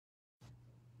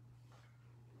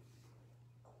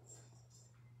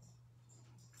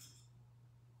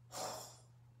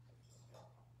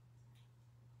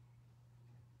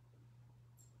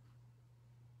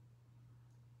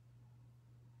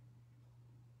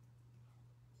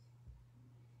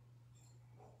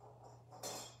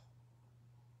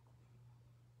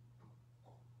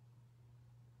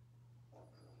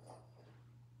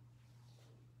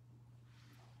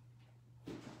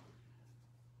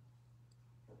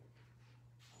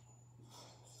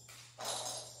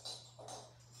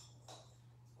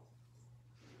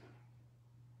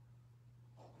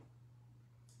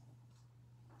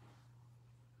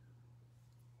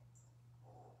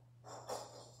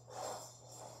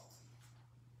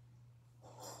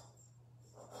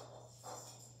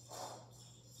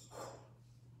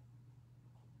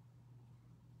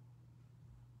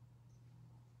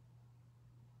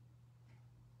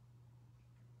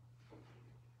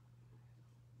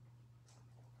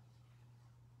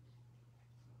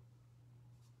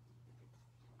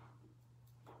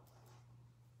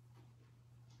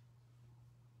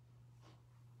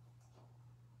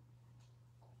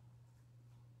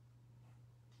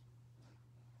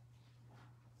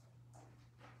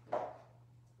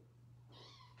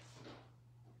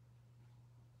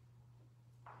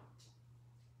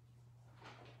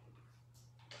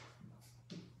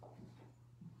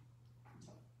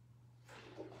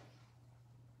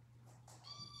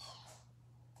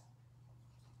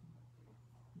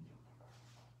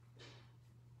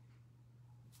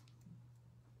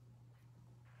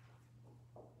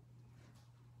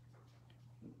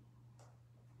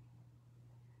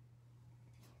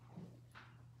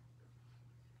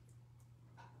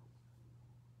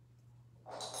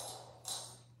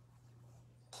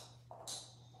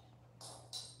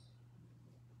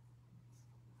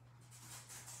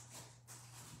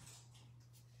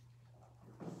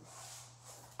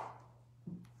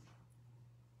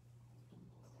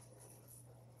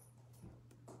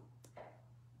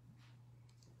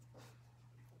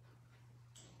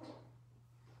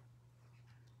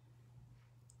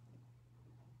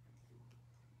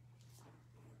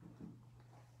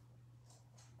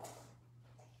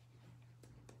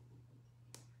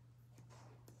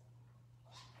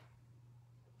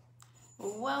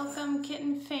Welcome,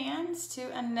 kitten fans,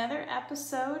 to another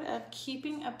episode of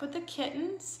Keeping Up with the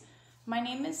Kittens. My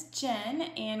name is Jen,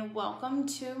 and welcome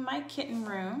to my kitten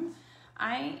room.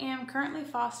 I am currently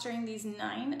fostering these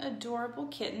 9 adorable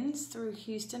kittens through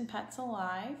Houston Pets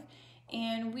Alive,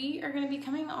 and we are going to be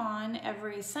coming on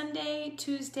every Sunday,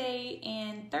 Tuesday,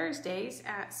 and Thursdays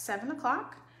at 7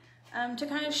 o'clock to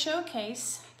kind of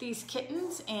showcase these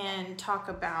kittens and talk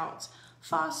about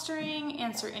fostering,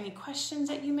 answer any questions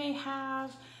that you may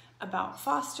have about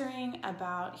fostering,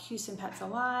 about Houston Pets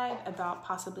Alive, about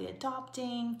possibly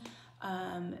adopting,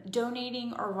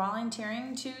 donating or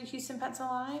volunteering to Houston Pets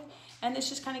Alive. And this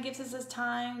just kind of gives us this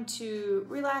time to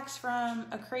relax from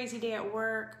a crazy day at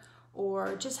work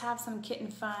or just have some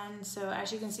kitten fun. So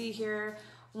as you can see here,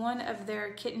 one of their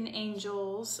kitten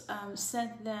angels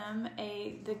sent them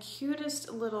the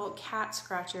cutest little cat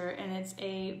scratcher, and it's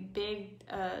a big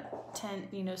tent,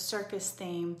 circus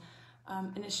theme,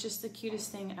 and it's just the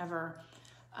cutest thing ever.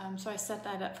 So I set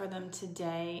that up for them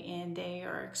today, and they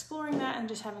are exploring that and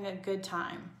just having a good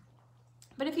time.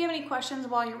 But if you have any questions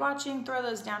while you're watching, throw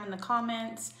those down in the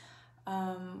comments.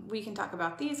 We can talk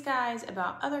about these guys,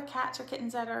 about other cats or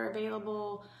kittens that are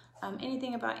available,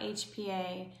 anything about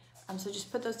HPA. So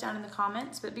just put those down in the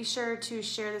comments, but be sure to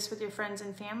share this with your friends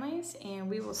and families, and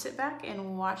we will sit back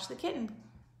and watch the kitten.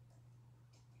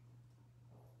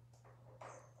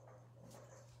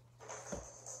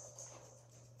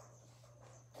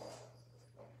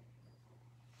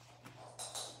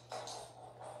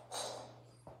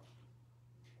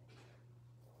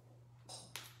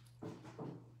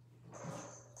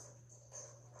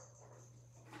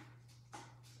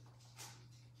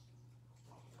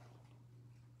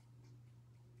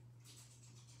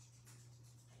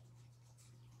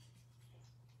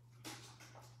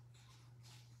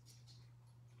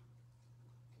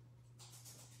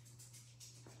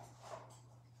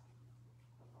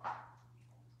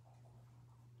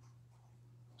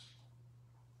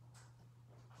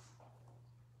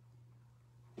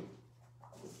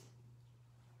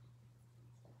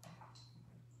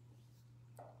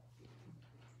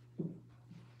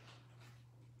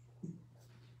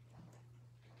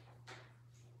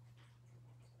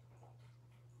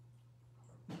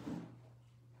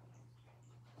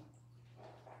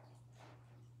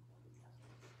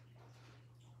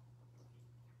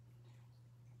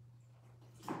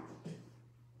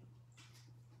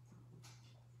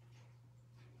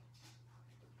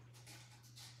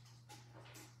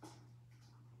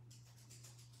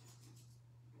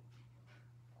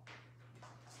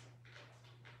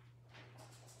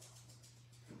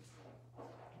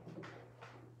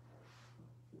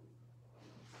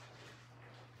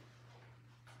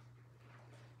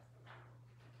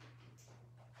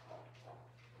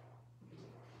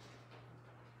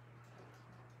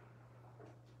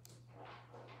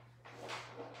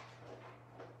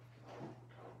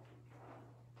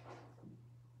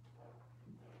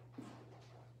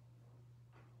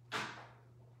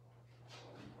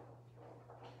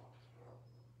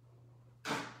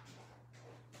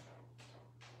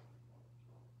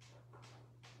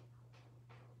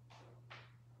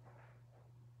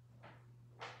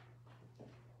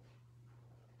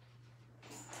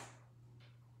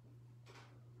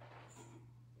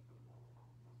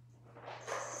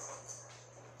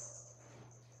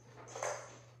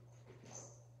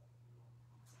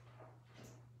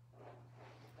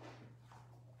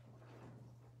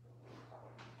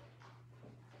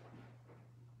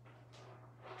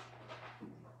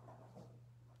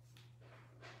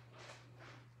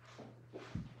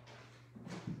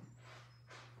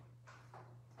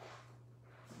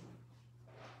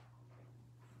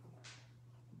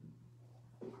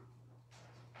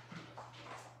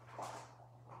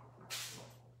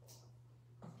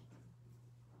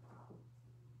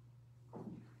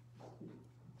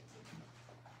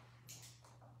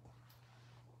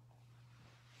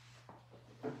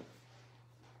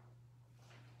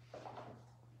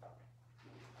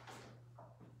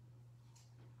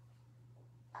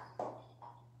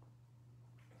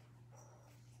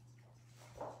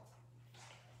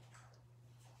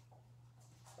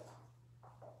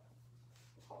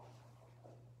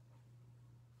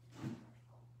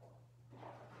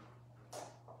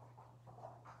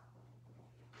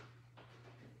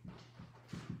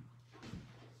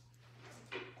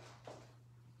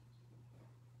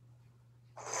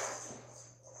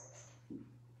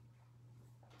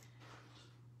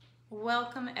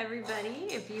 Welcome everybody,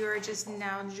 if you are just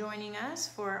now joining us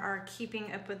for our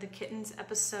Keeping Up with the Kittens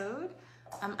episode.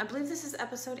 I believe this is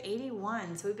episode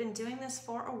 81, so we've been doing this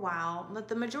for a while, but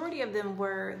the majority of them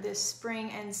were this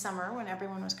spring and summer when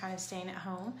everyone was kind of staying at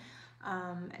home.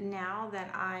 Now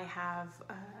that I have,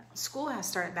 school has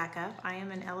started back up. I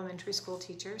am an elementary school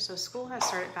teacher, so school has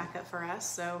started back up for us.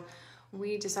 So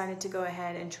we decided to go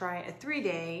ahead and try a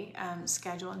 3-day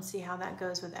schedule and see how that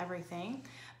goes with everything.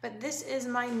 But this is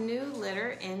my new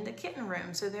litter in the kitten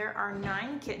room. So there are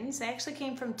 9 kittens. They actually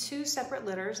came from 2 separate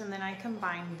litters, and then I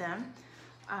combined them.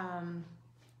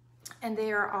 And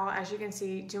they are all, as you can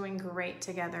see, doing great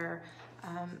together.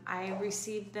 I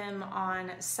received them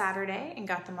on Saturday and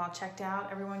got them all checked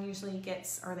out. Everyone usually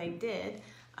gets, or they did,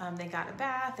 they got a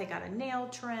bath, they got a nail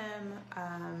trim,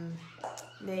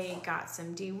 they got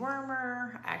some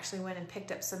dewormer. I actually went and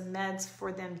picked up some meds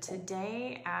for them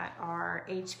today at our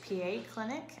HPA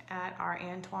clinic at our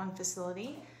Antoine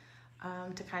facility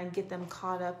to kind of get them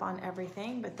caught up on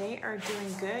everything. But they are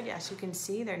doing good. As you can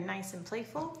see, they're nice and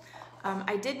playful.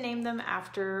 I did name them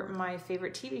after my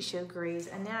favorite TV show, Grey's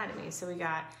Anatomy. So we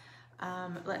got,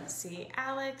 let's see,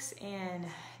 Alex and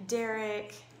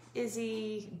Derek,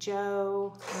 Izzy,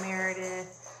 Joe,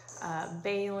 Meredith,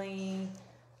 Bailey,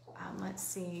 let's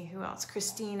see, who else?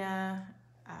 Christina.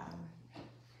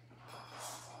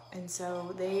 And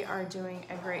so they are doing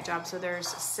a great job. So there's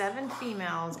 7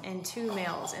 females and 2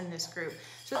 males in this group.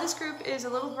 So this group is a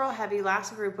little girl heavy.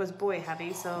 Last group was boy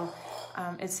heavy. So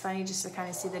it's funny just to kind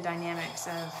of see the dynamics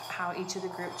of how each of the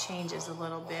group changes a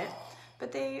little bit.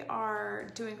 But they are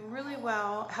doing really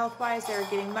well. Health-wise, they're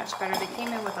getting much better. They came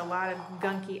in with a lot of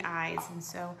gunky eyes, and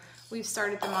so we've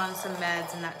started them on some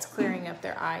meds, and that's clearing up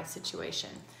their eye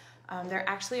situation. They're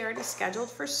actually already scheduled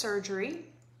for surgery.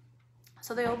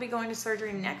 So they will be going to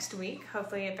surgery next week,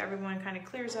 hopefully if everyone kind of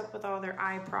clears up with all their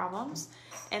eye problems.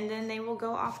 And then they will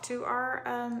go off to our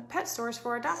pet stores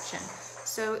for adoption.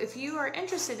 So if you are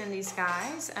interested in these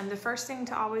guys, the first thing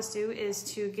to always do is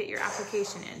to get your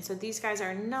application in. So these guys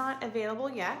are not available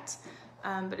yet,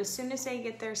 but as soon as they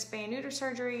get their spay and neuter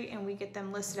surgery and we get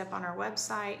them listed up on our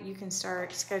website, you can start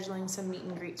scheduling some meet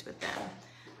and greets with them.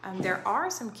 There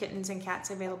are some kittens and cats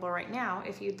available right now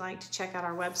if you'd like to check out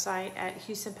our website at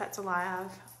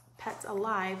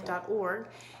HoustonPetsAlive.org,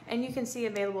 and you can see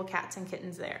available cats and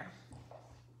kittens there.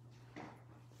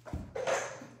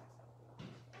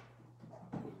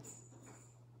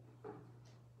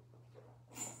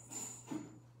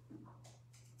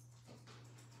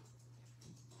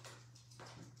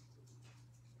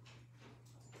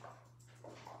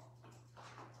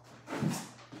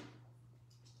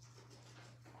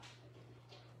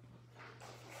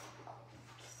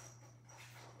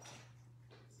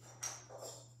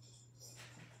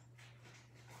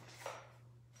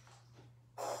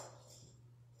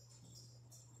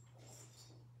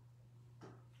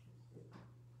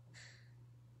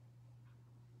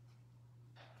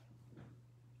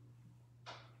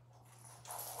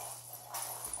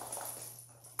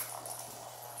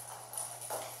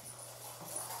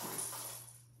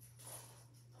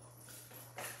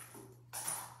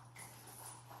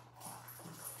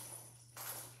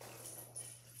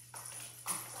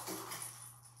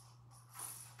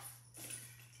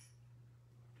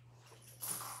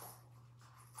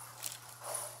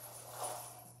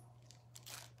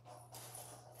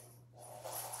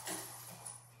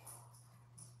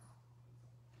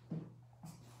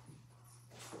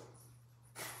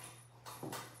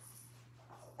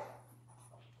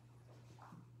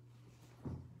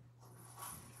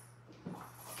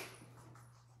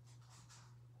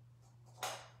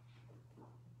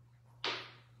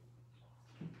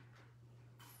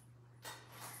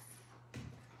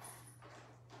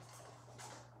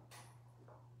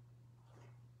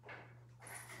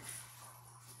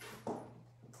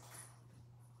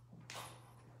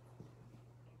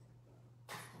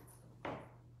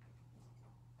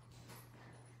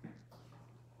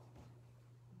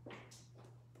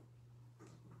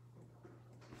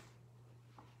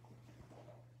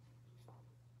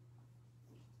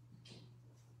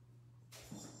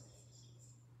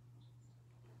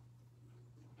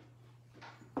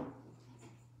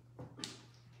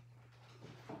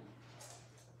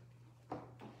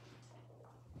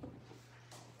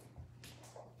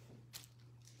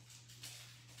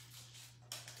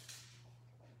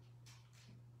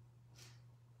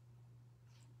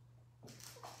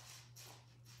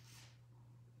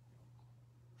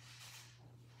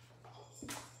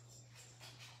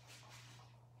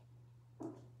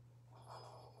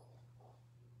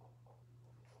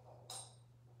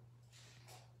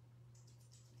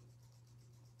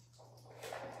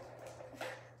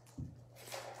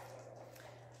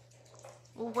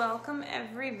 Welcome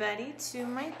everybody to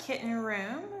my kitten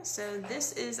room. So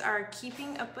this is our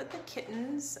Keeping Up with the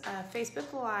Kittens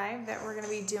Facebook Live that we're going to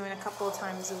be doing a couple of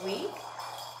times a week.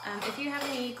 If you have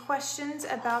any questions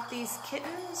about these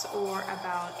kittens or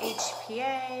about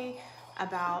HPA,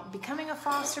 about becoming a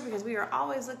foster, because we are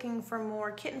always looking for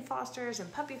more kitten fosters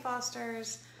and puppy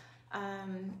fosters.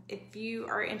 If you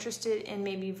are interested in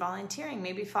maybe volunteering,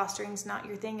 maybe fostering is not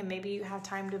your thing and maybe you have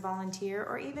time to volunteer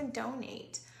or even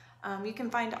donate. You can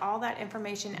find all that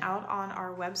information out on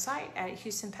our website at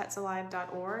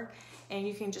houstonpetsalive.org, and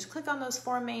you can just click on those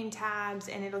 4 main tabs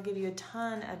and it'll give you a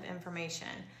ton of information.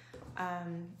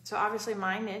 So obviously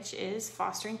my niche is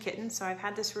fostering kittens, so I've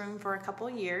had this room for a couple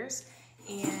of years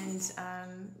and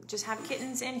just have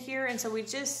kittens in here. And so we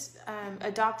just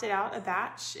adopted out a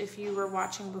batch. If you were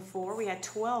watching before, we had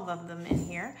 12 of them in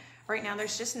here. Right now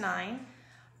there's just 9.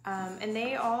 And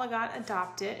they all got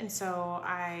adopted, and so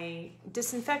I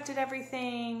disinfected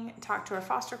everything, talked to our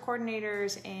foster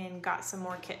coordinators, and got some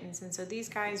more kittens. And so these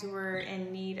guys were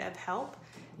in need of help.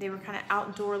 They were kind of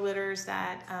outdoor litters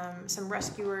that some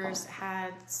rescuers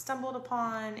had stumbled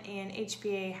upon, and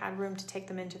HPA had room to take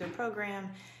them into their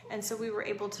program, and so we were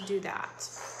able to do that.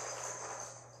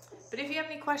 But if you have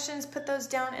any questions, put those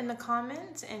down in the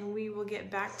comments, and we will get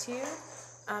back to you.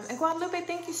 And Guadalupe,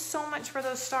 thank you so much for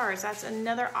those stars. That's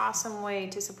another awesome way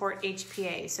to support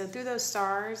HPA. So through those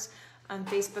stars,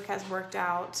 Facebook has worked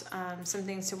out some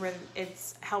things to where it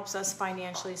helps us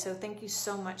financially. So thank you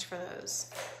so much for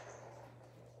those.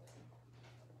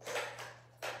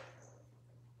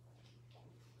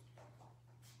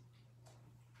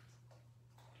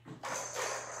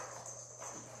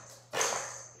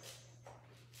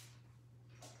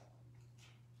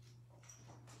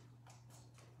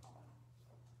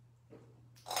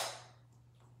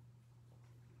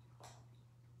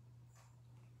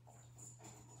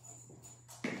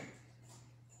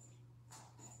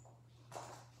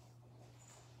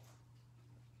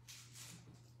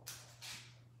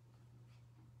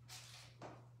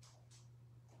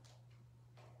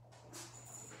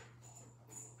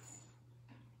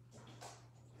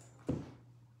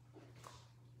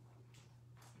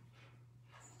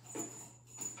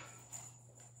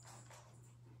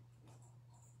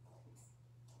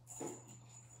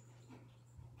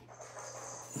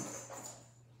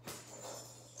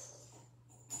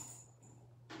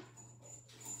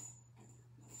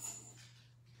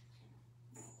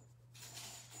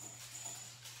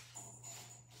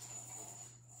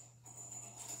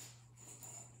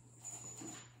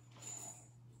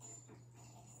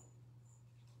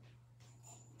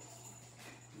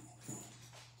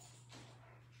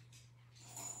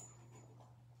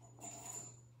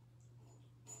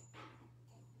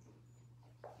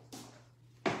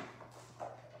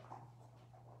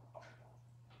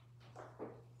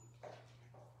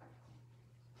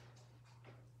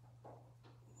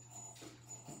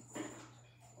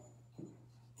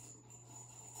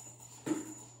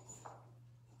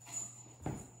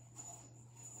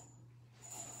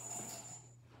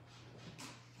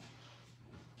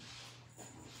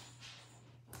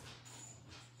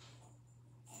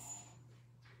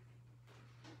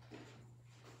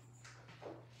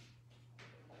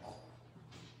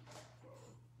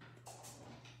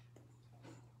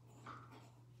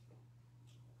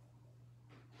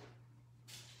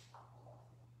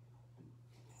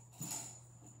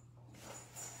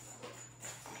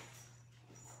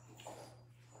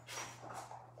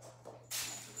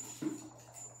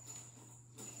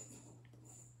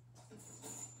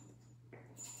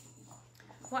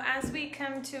 Well, as we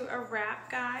come to a wrap,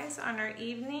 guys, on our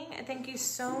evening, thank you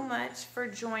so much for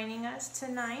joining us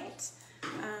tonight.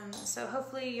 So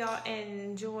hopefully y'all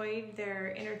enjoyed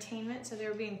their entertainment. So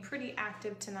they're being pretty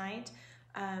active tonight.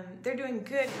 They're doing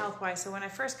good health-wise. So when I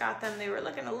first got them, they were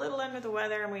looking a little under the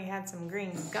weather, and we had some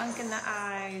green gunk in the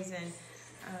eyes and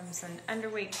some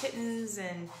underweight kittens,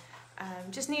 and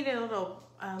just needed a little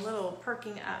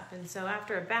perking up. And so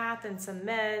after a bath and some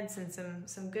meds and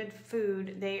some good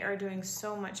food, they are doing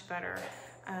so much better.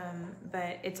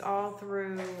 But it's all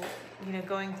through,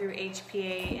 going through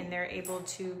HPA, and they're able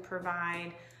to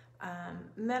provide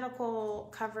medical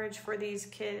coverage for these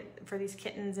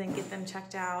kittens and get them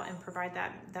checked out and provide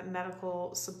that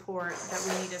medical support that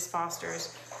we need as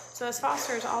fosters. So as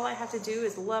fosters, all I have to do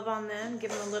is love on them, give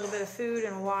them a little bit of food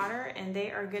and water, and they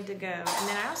are good to go. And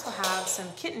then I also have some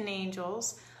kitten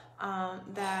angels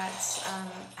that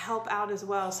help out as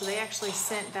well. So they actually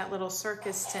sent that little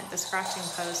circus tent, the scratching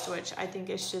post, which I think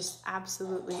is just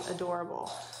absolutely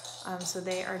adorable. So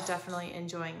they are definitely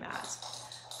enjoying that.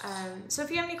 So if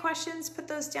you have any questions, put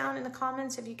those down in the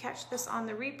comments if you catch this on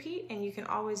the repeat, and you can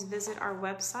always visit our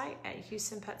website at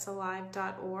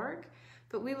houstonpetsalive.org.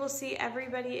 But we will see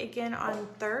everybody again on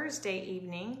Thursday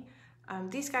evening.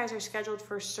 These guys are scheduled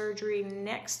for surgery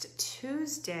next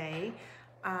Tuesday.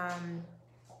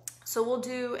 So we'll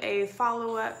do a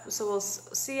follow-up. So we'll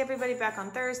see everybody back on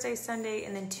Thursday, Sunday,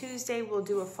 and then Tuesday we'll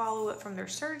do a follow-up from their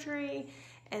surgery.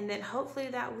 And then hopefully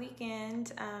that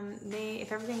weekend,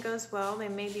 if everything goes well, they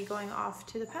may be going off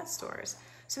to the pet stores.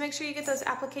 So make sure you get those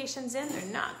applications in.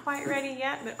 They're not quite ready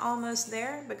yet, but almost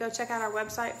there. But go check out our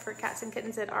website for cats and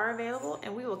kittens that are available,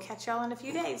 and we will catch y'all in a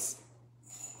few days.